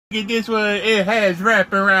Get this one, it has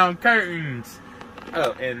wraparound curtains.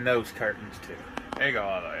 Oh, and those curtains too. They go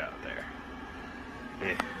all the way out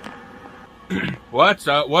there. Yeah. What's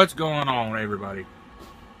up? What's going on, everybody?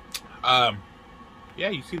 Yeah,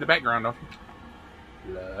 you see the background, don't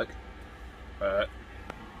you? Look.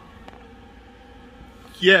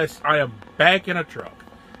 Yes, I am back in a truck.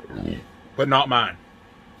 But not mine.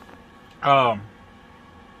 I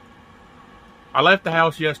left the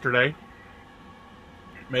house yesterday.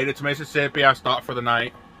 Made it to Mississippi. I stopped for the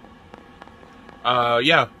night.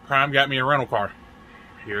 Yeah, Prime got me a rental car.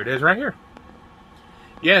 Here it is right here.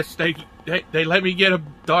 Yes, they let me get a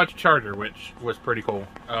Dodge Charger, which was pretty cool.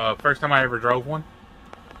 First time I ever drove one.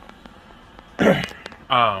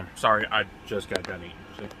 Sorry, I just got done eating.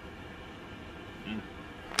 See?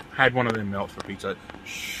 Had one of them melts for pizza.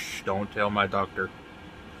 Shh, don't tell my doctor.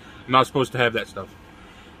 I'm not supposed to have that stuff.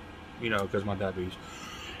 You know, because my diabetes.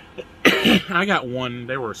 I got one.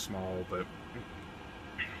 They were small, but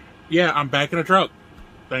yeah, I'm back in a truck.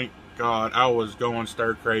 Thank God. I was going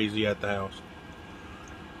stir crazy at the house.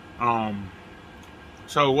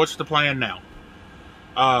 So what's the plan now?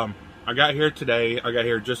 I got here today. I got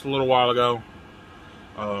here just a little while ago.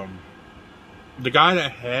 The guy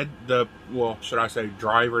that had the, well, should I say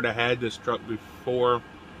driver that had this truck before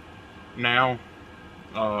now,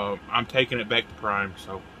 I'm taking it back to Prime,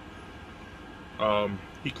 so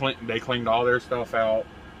they cleaned all their stuff out,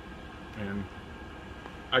 and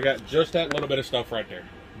I got just that little bit of stuff right there,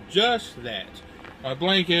 just that, a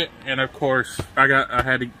blanket, and of course I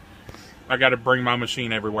got to bring my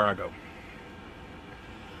machine everywhere I go.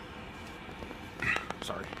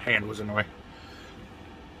 Sorry, hand was in the way.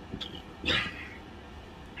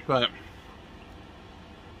 But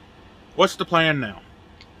what's the plan now?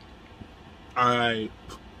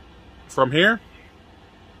 From here,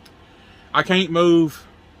 I can't move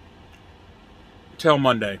till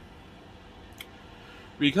Monday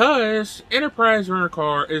because Enterprise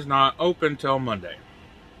Rent-A-Car is not open till Monday.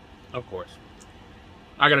 Of course,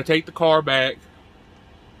 I gotta take the car back.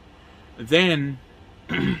 Then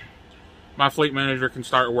my fleet manager can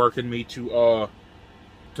start working me to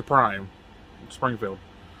Prime, Springfield.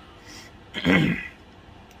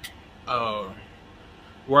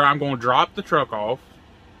 Where I'm going to drop the truck off,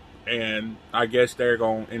 and I guess they're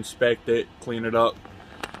going to inspect it, clean it up.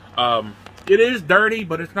 It is dirty,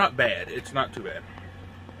 but it's not bad. It's not too bad.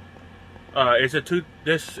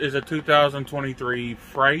 This is a 2023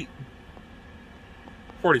 Freight,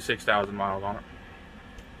 46,000 miles on it.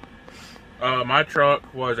 My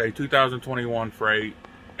truck was a 2021 Freight.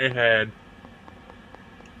 It had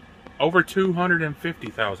over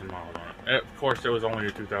 250,000 miles on it. Of course, it was only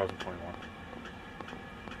a 2021.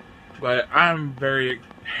 But I'm very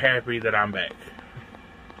happy that I'm back.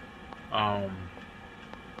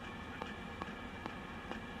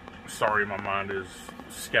 Sorry, my mind is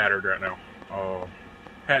scattered right now.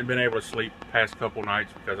 Hadn't been able to sleep the past couple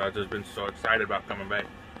nights because I've just been so excited about coming back.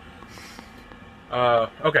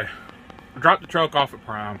 Okay. Dropped the truck off at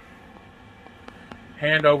Prime.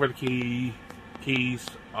 Hand over the keys.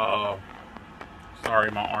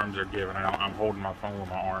 Sorry, my arms are giving out. I'm holding my phone with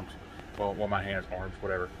my arms. Well, my hands, arms,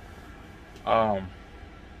 whatever.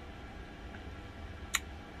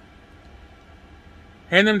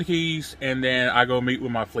 Hand them the keys, and then I go meet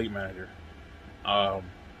with my fleet manager.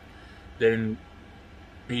 Then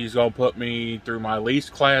he's gonna put me through my lease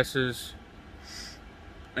classes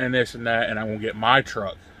and this and that, and I'm gonna get my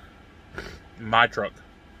truck.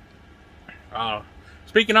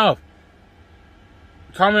 Speaking of,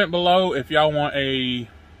 comment below if y'all want a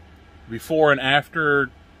before and after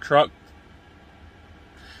truck.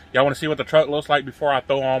 Y'all want to see what the truck looks like before I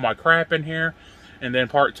throw all my crap in here. And then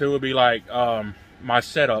part 2 would be like my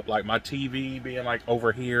setup, like my TV being like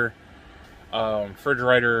over here,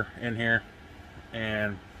 refrigerator in here,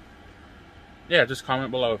 and yeah, just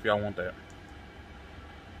comment below if y'all want that.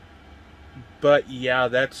 But yeah,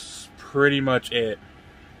 that's pretty much it.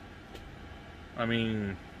 I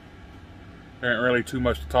mean, there ain't really too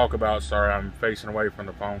much to talk about. Sorry, I'm facing away from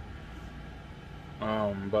the phone.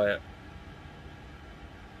 But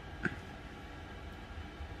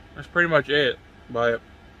that's pretty much it. But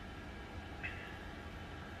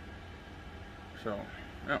so,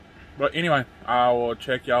 yeah. But anyway, I will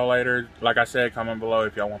check y'all later. Like I said, comment below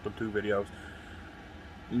if y'all want them 2 videos.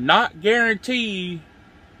 Not guarantee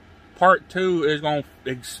part 2 is gonna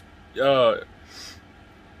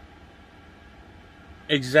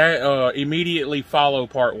immediately follow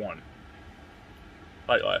part 1,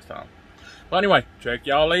 like last time. But anyway, check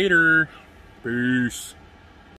y'all later. Peace.